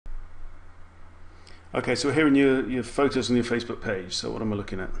Okay, so we're here in your photos on your Facebook page. So what am I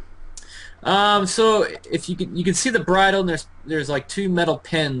looking at? So if you can see the bridle, and there's like two metal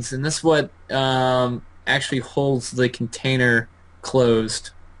pins, and this is what actually holds the container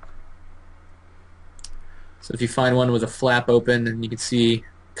closed. So if you find one with a flap open, and you can see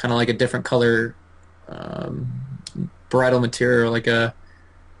kind of like a different color um, bridle material, like a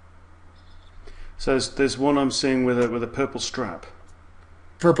So there's one I'm seeing with a purple strap.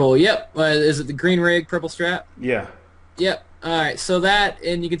 purple. Yep. Is it the green rig purple strap? Yeah. Yep. All right. So that,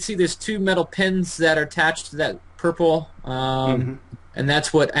 and you can see there's two metal pins that are attached to that purple, Hmm. and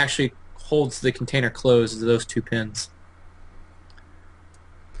that's what actually holds the container closed. Is those two pins.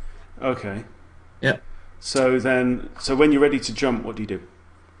 Okay. Yep. So when you're ready to jump, what do you do?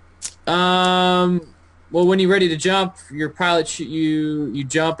 Well, when you're ready to jump, your pilot chute, you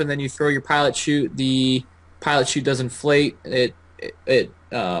jump and then you throw your pilot chute. The pilot chute does inflate. It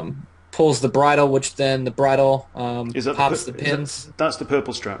pulls the bridle, which then the bridle Is that pops the is that pins. that's the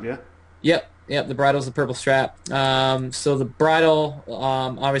purple strap? Yeah. Yep. The bridle's the purple strap. So the bridle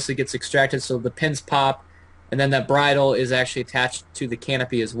obviously gets extracted, so the pins pop, and then that bridle is actually attached to the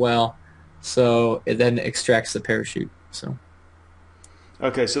canopy as well. So it then extracts the parachute. So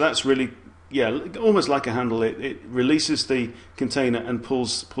Okay, so that's really yeah, almost like a handle. It releases the container and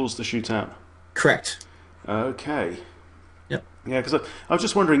pulls the chute out. correct. Okay. Yep. Yeah, because I was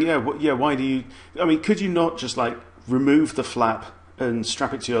just wondering, yeah, why do you? I mean, could you not just like remove the flap and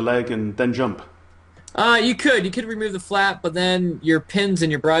strap it to your leg and then jump? You could remove the flap, but then your pins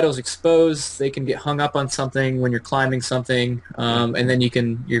and your bridles exposed. They can get hung up on something when you're climbing something, and then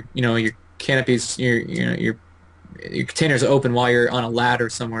your canopies your containers open while you're on a ladder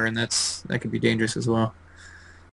somewhere, and that could be dangerous as well.